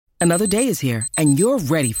Another day is here, and you're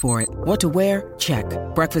ready for it. What to wear? Check.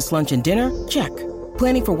 Breakfast, lunch, and dinner? Check.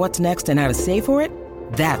 Planning for what's next and how to save for it?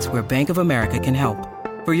 That's where Bank of America can help.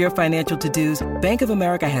 For your financial to-dos, Bank of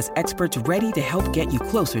America has experts ready to help get you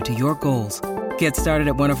closer to your goals. Get started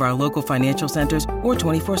at one of our local financial centers or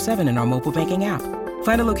 24/7 in our mobile banking app.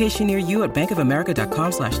 Find a location near you at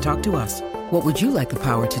bankofamerica.com/talktous. What would you like the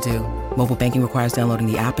power to do? Mobile banking requires downloading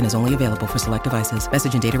the app and is only available for select devices.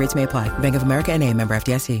 Message and data rates may apply. Bank of America N.A., member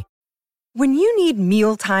FDIC. When you need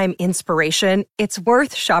mealtime inspiration, it's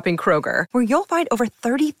worth shopping Kroger, where you'll find over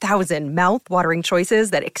 30,000 mouth-watering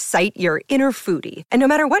choices that excite your inner foodie. And no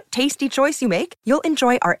matter what tasty choice you make, you'll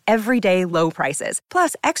enjoy our everyday low prices,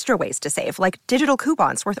 plus extra ways to save, like digital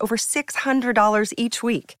coupons worth over $600 each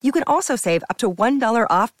week. You can also save up to $1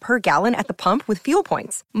 off per gallon at the pump with fuel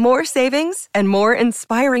points. More savings and more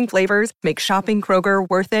inspiring flavors make shopping Kroger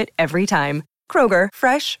worth it every time. Kroger,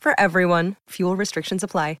 fresh for everyone. Fuel restrictions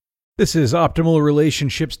apply. This is Optimal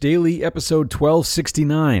Relationships Daily, episode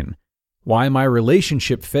 1269, Why My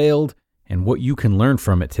Relationship Failed and What You Can Learn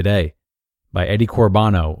From It Today, by Eddie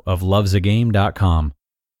Corbano of lovesagame.com.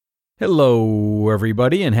 Hello,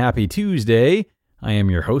 everybody, and happy Tuesday. I am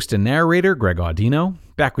your host and narrator, Greg Audino,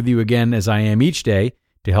 back with you again as I am each day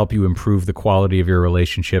to help you improve the quality of your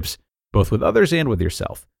relationships, both with others and with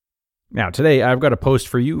yourself. Now, today I've got a post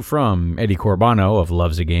for you from Eddie Corbano of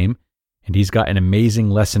Loves a Game, and he's got an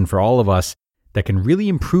amazing lesson for all of us that can really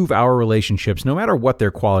improve our relationships no matter what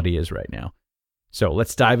their quality is right now. So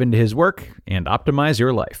let's dive into his work and optimize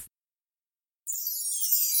your life.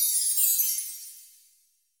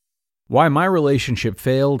 Why My Relationship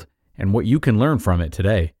Failed and What You Can Learn From It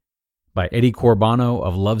Today, by Eddie Corbano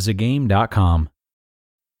of lovesagame.com.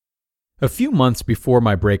 A few months before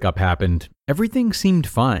my breakup happened, everything seemed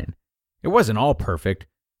fine. It wasn't all perfect,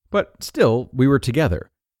 but still, we were together.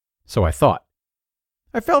 So I thought.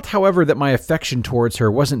 I felt, however, that my affection towards her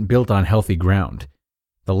wasn't built on healthy ground.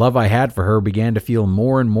 The love I had for her began to feel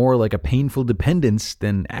more and more like a painful dependence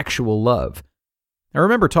than actual love. I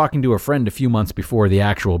remember talking to a friend a few months before the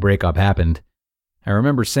actual breakup happened. I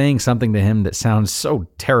remember saying something to him that sounds so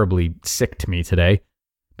terribly sick to me today,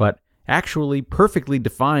 but actually perfectly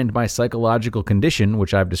defined my psychological condition,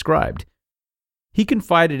 which I've described. He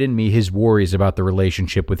confided in me his worries about the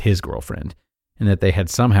relationship with his girlfriend, and that they had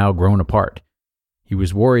somehow grown apart. He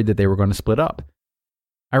was worried that they were going to split up.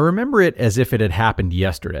 I remember it as if it had happened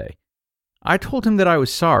yesterday. I told him that I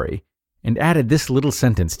was sorry, and added this little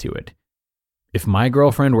sentence to it. If my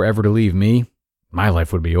girlfriend were ever to leave me, my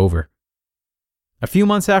life would be over. A few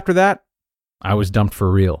months after that, I was dumped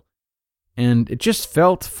for real. And it just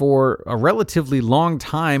felt for a relatively long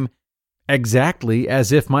time exactly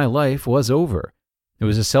as if my life was over. It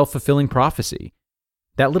was a self-fulfilling prophecy.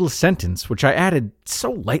 That little sentence, which I added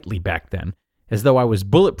so lightly back then, as though I was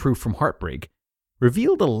bulletproof from heartbreak,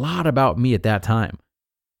 revealed a lot about me at that time.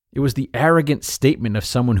 It was the arrogant statement of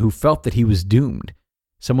someone who felt that he was doomed,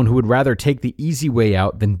 someone who would rather take the easy way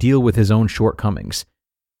out than deal with his own shortcomings.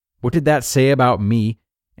 What did that say about me,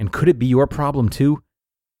 and could it be your problem too?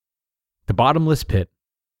 The bottomless pit.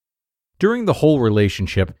 During the whole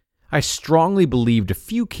relationship, I strongly believed a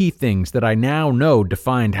few key things that I now know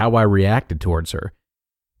defined how I reacted towards her.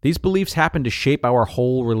 These beliefs happened to shape our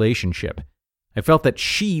whole relationship. I felt that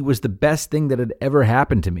she was the best thing that had ever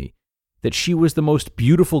happened to me, that she was the most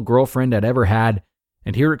beautiful girlfriend I'd ever had,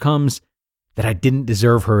 and here it comes, that I didn't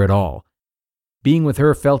deserve her at all. Being with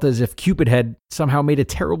her felt as if Cupid had somehow made a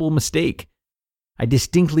terrible mistake. I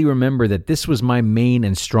distinctly remember that this was my main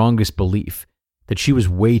and strongest belief, that she was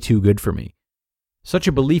way too good for me. Such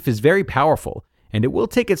a belief is very powerful, and it will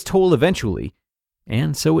take its toll eventually,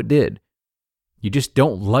 and so it did. You just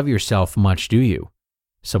don't love yourself much, do you?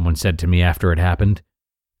 Someone said to me after it happened.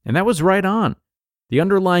 And that was right on. The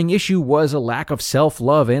underlying issue was a lack of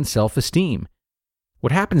self-love and self-esteem.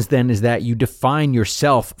 What happens then is that you define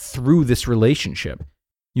yourself through this relationship.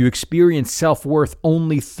 You experience self-worth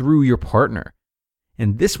only through your partner.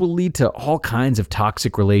 And this will lead to all kinds of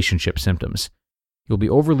toxic relationship symptoms. You'll be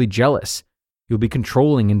overly jealous. You'll be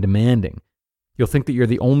controlling and demanding. You'll think that you're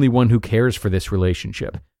the only one who cares for this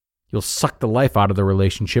relationship. You'll suck the life out of the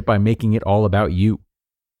relationship by making it all about you.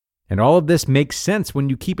 And all of this makes sense when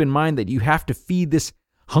you keep in mind that you have to feed this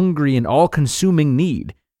hungry and all-consuming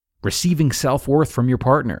need, receiving self-worth from your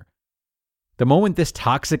partner. The moment this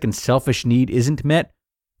toxic and selfish need isn't met,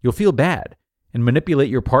 you'll feel bad and manipulate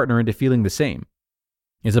your partner into feeling the same.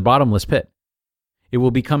 It's a bottomless pit. It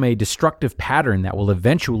will become a destructive pattern that will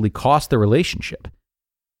eventually cost the relationship.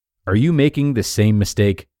 Are you making the same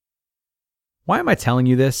mistake? Why am I telling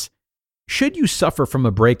you this? Should you suffer from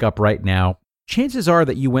a breakup right now, chances are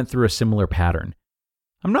that you went through a similar pattern.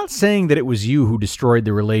 I'm not saying that it was you who destroyed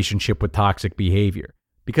the relationship with toxic behavior,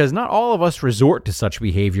 because not all of us resort to such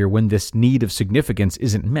behavior when this need of significance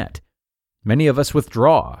isn't met. Many of us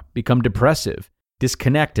withdraw, become depressive,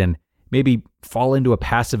 disconnect, and maybe fall into a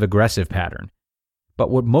passive-aggressive pattern. But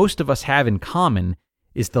what most of us have in common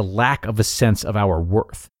is the lack of a sense of our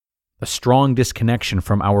worth, a strong disconnection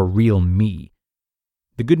from our real me.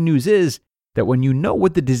 The good news is that when you know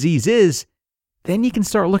what the disease is, then you can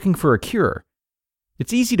start looking for a cure.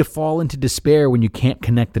 It's easy to fall into despair when you can't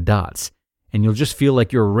connect the dots, and you'll just feel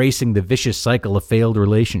like you're erasing the vicious cycle of failed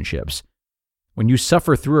relationships. When you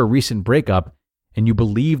suffer through a recent breakup and you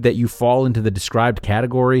believe that you fall into the described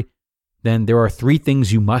category, then there are 3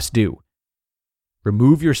 things you must do.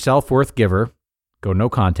 Remove your self-worth giver, go no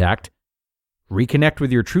contact, reconnect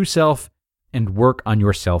with your true self, and work on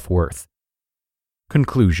your self-worth.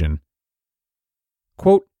 Conclusion.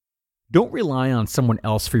 Quote, don't rely on someone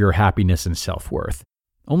else for your happiness and self-worth.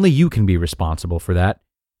 Only you can be responsible for that.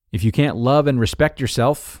 If you can't love and respect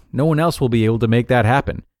yourself, no one else will be able to make that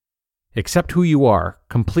happen. Accept who you are,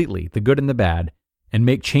 completely, the good and the bad, and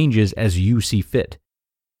make changes as you see fit.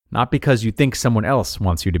 Not because you think someone else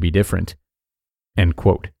wants you to be different. End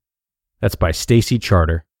quote. That's by Stacy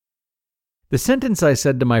Charter. The sentence I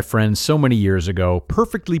said to my friend so many years ago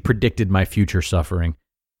perfectly predicted my future suffering.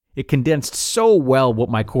 It condensed so well what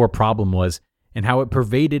my core problem was and how it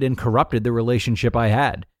pervaded and corrupted the relationship I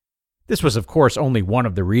had. This was, of course, only one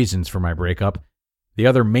of the reasons for my breakup. The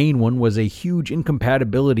other main one was a huge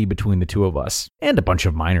incompatibility between the two of us, and a bunch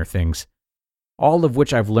of minor things. All of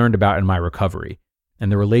which I've learned about in my recovery,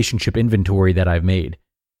 and the relationship inventory that I've made.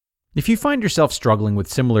 If you find yourself struggling with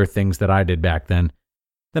similar things that I did back then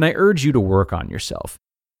I urge you to work on yourself.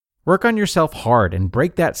 Work on yourself hard and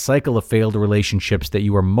break that cycle of failed relationships that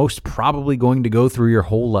you are most probably going to go through your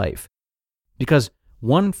whole life. Because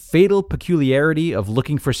one fatal peculiarity of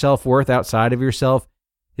looking for self-worth outside of yourself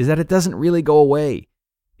is that it doesn't really go away.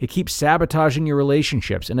 It keeps sabotaging your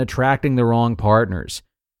relationships and attracting the wrong partners.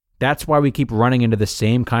 That's why we keep running into the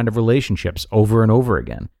same kind of relationships over and over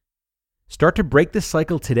again. Start to break this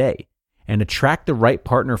cycle today and attract the right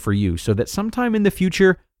partner for you so that sometime in the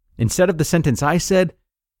future, instead of the sentence I said,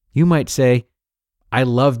 you might say, I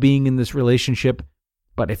love being in this relationship,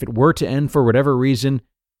 but if it were to end for whatever reason,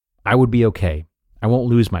 I would be okay. I won't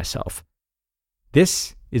lose myself.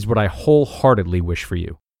 This is what I wholeheartedly wish for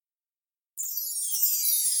you.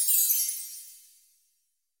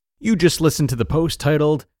 You just listened to the post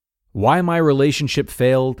titled, Why My Relationship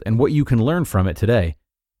Failed and What You Can Learn From It Today,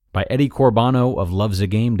 by Eddie Corbano of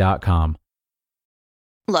lovesagame.com.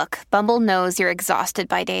 Look, Bumble knows you're exhausted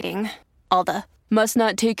by dating. All the, must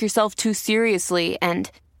not take yourself too seriously,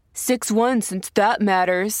 and 6'1" since that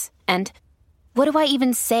matters, and what do I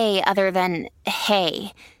even say other than,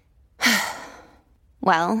 hey?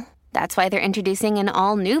 Well, that's why they're introducing an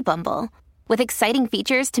all-new Bumble, with exciting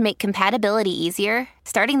features to make compatibility easier,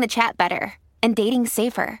 starting the chat better, and dating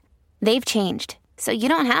safer. They've changed, so you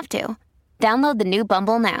don't have to. Download the new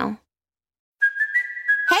Bumble now.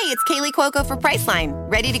 Hey, it's Kaylee Cuoco for Priceline.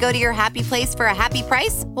 Ready to go to your happy place for a happy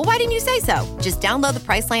price? Well, why didn't you say so? Just download the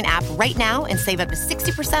Priceline app right now and save up to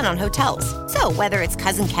 60% on hotels. So whether it's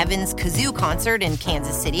Cousin Kevin's Kazoo Concert in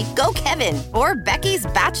Kansas City, go Kevin, or Becky's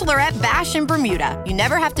Bachelorette Bash in Bermuda, you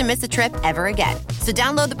never have to miss a trip ever again. So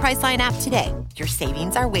download the Priceline app today. Your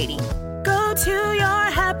savings are waiting. Go to your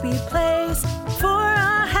happy place for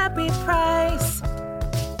a happy price.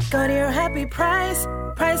 Go to your happy price,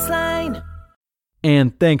 Priceline.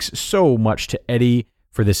 And thanks so much to Eddie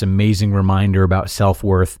for this amazing reminder about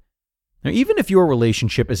self-worth. Now, even if your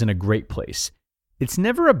relationship is in a great place, it's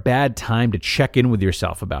never a bad time to check in with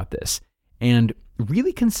yourself about this and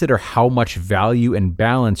really consider how much value and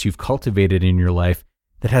balance you've cultivated in your life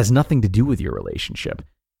that has nothing to do with your relationship.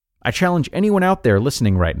 I challenge anyone out there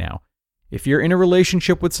listening right now, if you're in a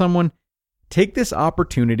relationship with someone, take this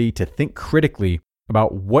opportunity to think critically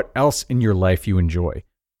about what else in your life you enjoy.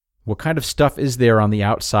 What kind of stuff is there on the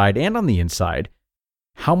outside and on the inside?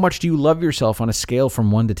 How much do you love yourself on a scale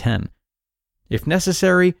from 1 to 10? If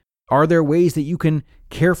necessary, are there ways that you can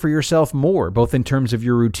care for yourself more, both in terms of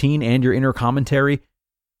your routine and your inner commentary?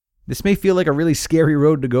 This may feel like a really scary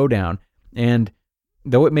road to go down, and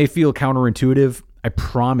though it may feel counterintuitive, I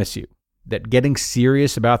promise you that getting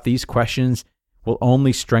serious about these questions will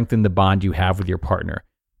only strengthen the bond you have with your partner,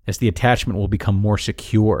 as the attachment will become more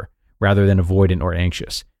secure rather than avoidant or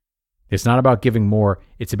anxious. It's not about giving more,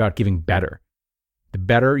 it's about giving better. The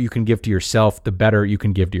better you can give to yourself, the better you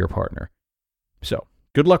can give to your partner. So,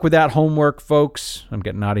 good luck with that homework, folks. I'm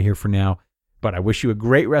getting out of here for now, but I wish you a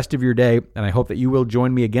great rest of your day, and I hope that you will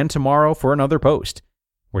join me again tomorrow for another post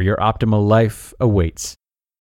where your optimal life awaits.